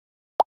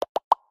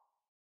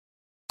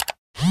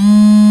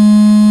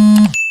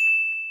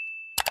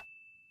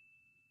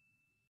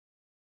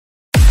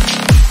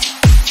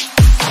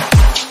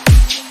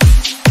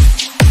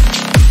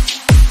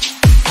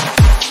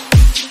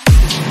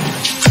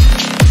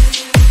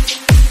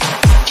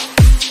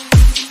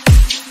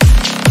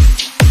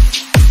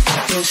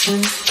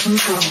Motion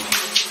control.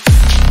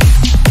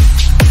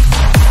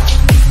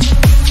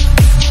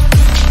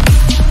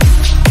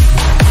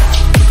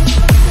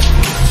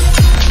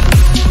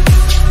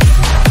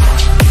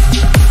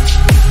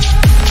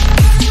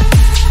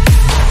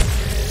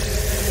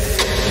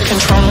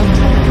 Control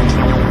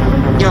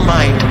your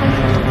mind.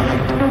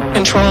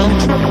 Control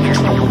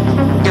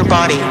your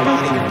body.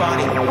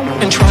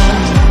 Control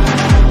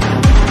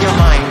your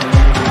mind.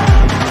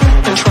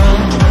 Control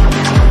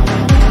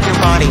your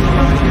body.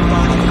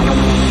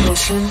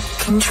 Motion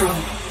control.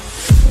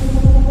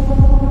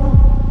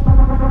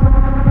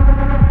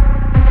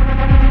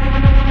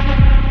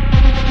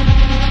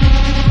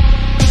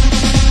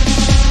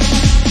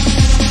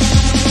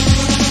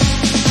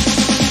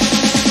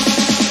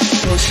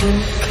 Motion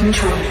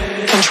control.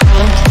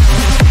 Control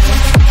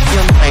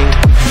your mind.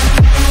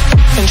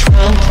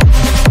 Control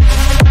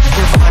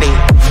your body.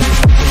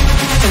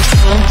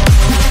 Control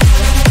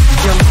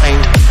your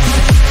mind.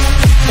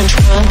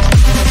 Control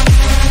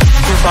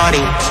your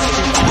body.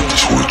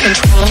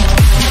 Control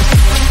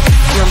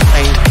your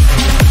mind.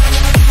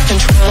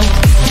 Control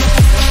your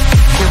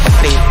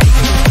body.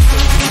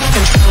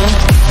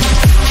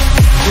 Control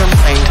your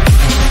mind.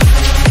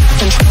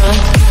 Control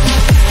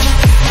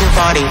your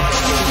body.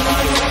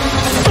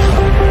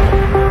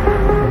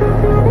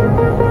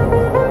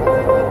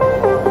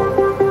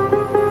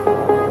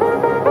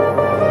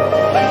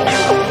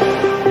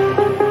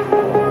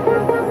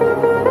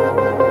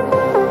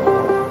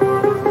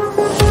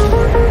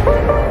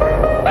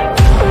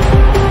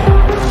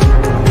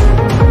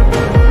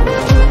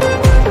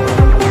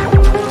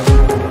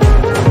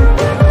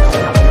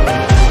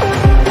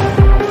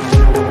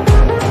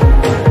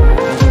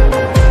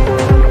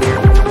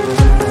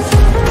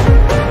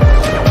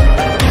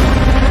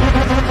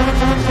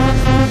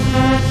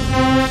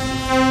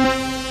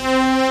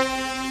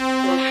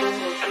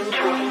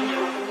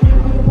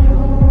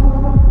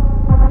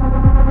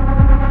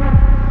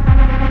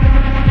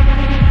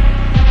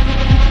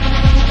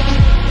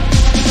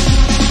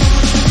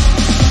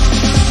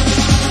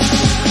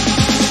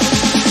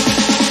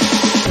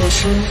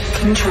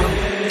 Control.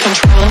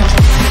 Control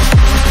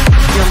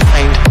your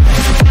mind.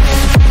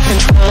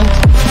 Control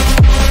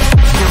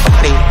your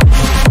body.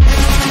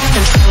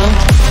 Control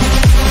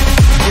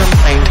your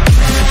mind.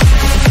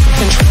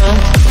 Control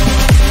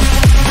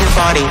your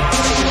body.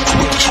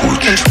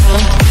 Control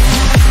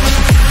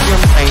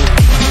your mind.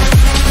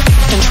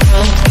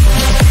 Control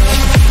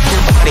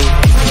your body.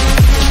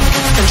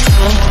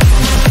 Control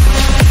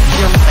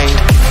your mind.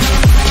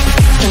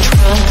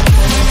 Control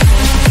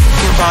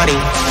your body.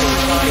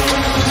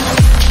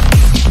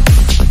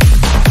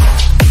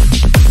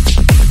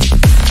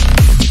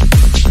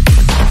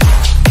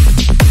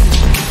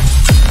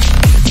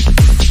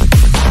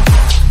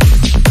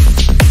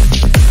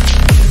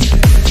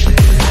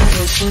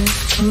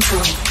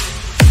 Control.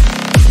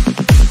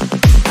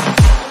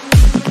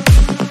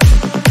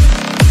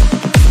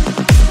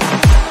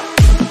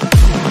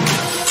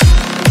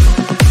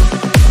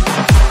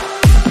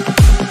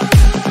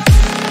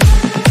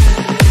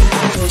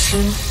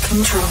 Motion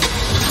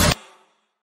control.